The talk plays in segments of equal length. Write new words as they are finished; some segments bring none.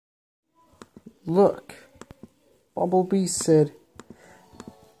Look, Bumblebee said,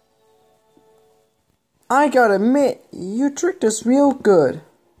 I gotta admit, you tricked us real good.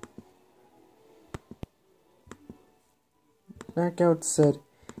 Knockout said,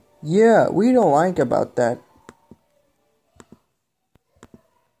 yeah, we don't like about that.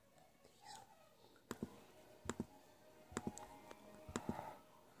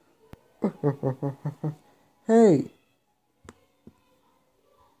 Hey.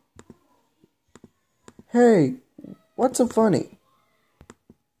 Hey, what's so funny?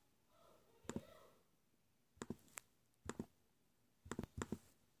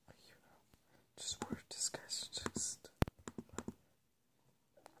 Just where this guy's just...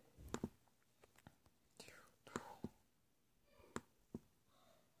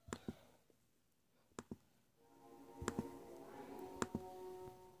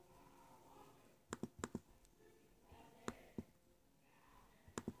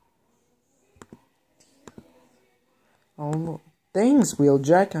 Oh, thanks,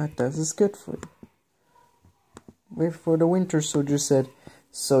 Wheeljack. This is good for you. Wait for the Winter Soldier said,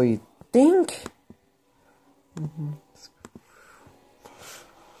 so you think?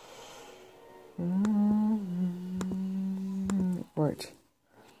 Right.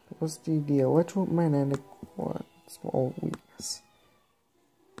 What's the electromagnetic one? Small weakness.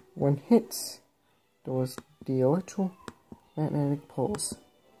 When hits, there was the electromagnetic pulse.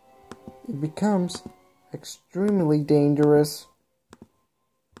 It becomes extremely dangerous.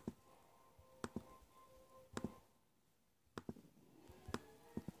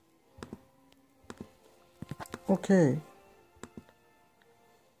 Okay.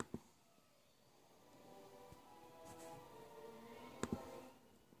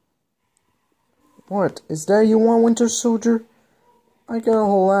 What? Is that you want, Winter Soldier? I got a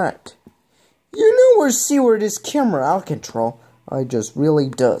whole lot. You know where see where this camera I'll control. I just really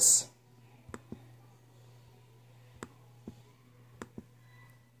does.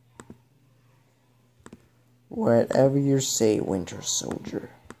 Whatever you say, Winter Soldier.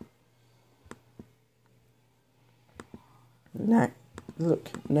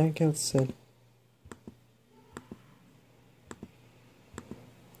 Look, Knockout said.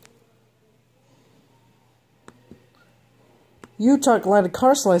 You talked a lot of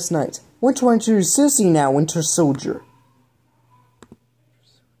cars last night. Which one's your sissy now, Winter Soldier?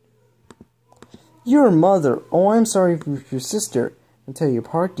 Your mother. Oh, I'm sorry for your sister. I tell you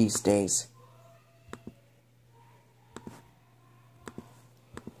apart these days.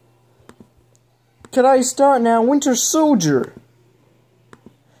 Could I start now, Winter Soldier?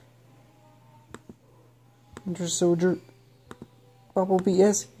 Winter Soldier. Bumblebee,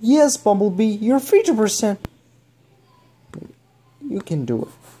 yes. Yes, Bumblebee, you're 50%. You can do it.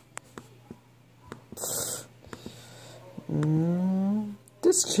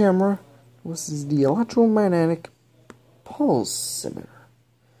 This camera was the electromagnetic pulsimeter.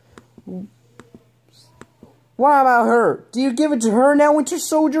 What about her? Do you give it to her now, Winter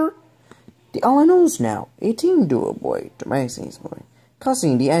Soldier? The all knows now. 18 do it, boy. The magazine's boy.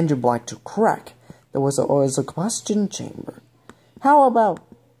 Causing the engine block to crack. There was always a combustion chamber. What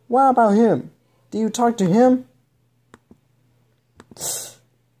about him? Do you talk to him?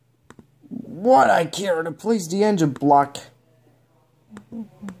 What I care to please the engine block.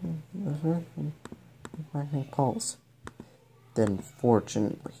 Pulse. Then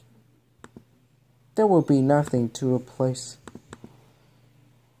fortunately, there will be nothing to replace.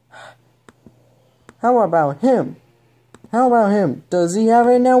 How about him? How about him? Does he have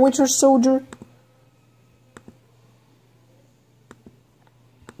it now, Winter Soldier?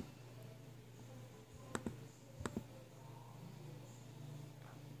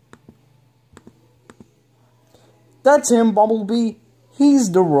 That's him, Bumblebee.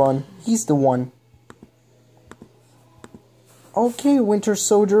 He's the one. Okay, Winter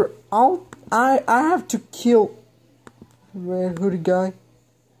Soldier. I have to kill the red hooded guy.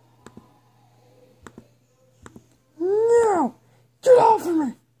 No! Get off of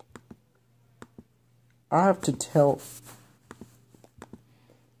me! I have to tell.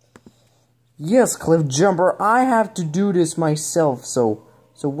 Yes, Cliff Jumper, I have to do this myself, so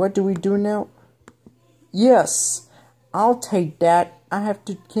what do we do now? Yes, I'll take that.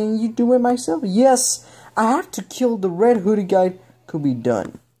 Can you do it myself? Yes, I have to kill the red hooded guy. Could be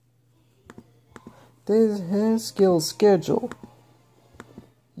done. This is his skill schedule.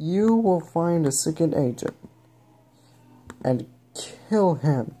 You will find a second agent and kill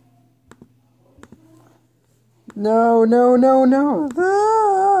him. No.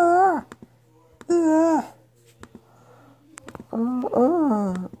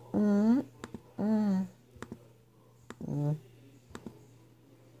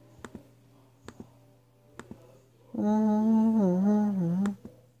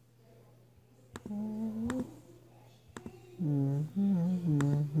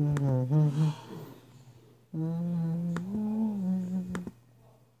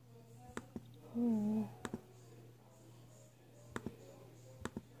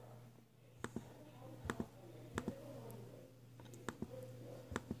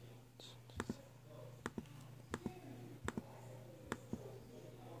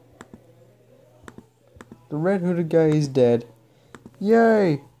 The red hooded guy is dead.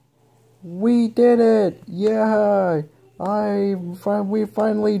 Yay! We did it! Yay! We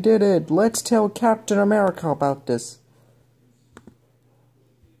finally did it! Let's tell Captain America about this.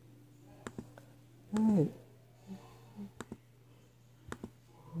 Hey.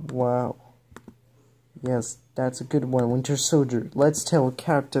 Wow. Yes, that's a good one, Winter Soldier. Let's tell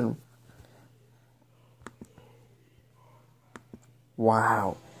Captain.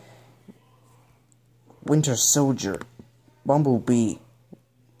 Wow. Winter Soldier, Bumblebee,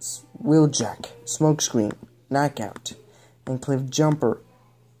 Wheeljack, Smokescreen, Knockout, and Cliff Jumper.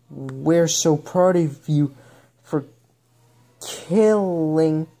 We're so proud of you for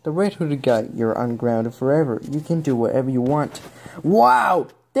killing the red hooded guy. You're ungrounded forever. You can do whatever you want. Wow!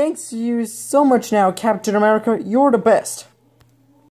 Thanks to you so much now, Captain America. You're the best.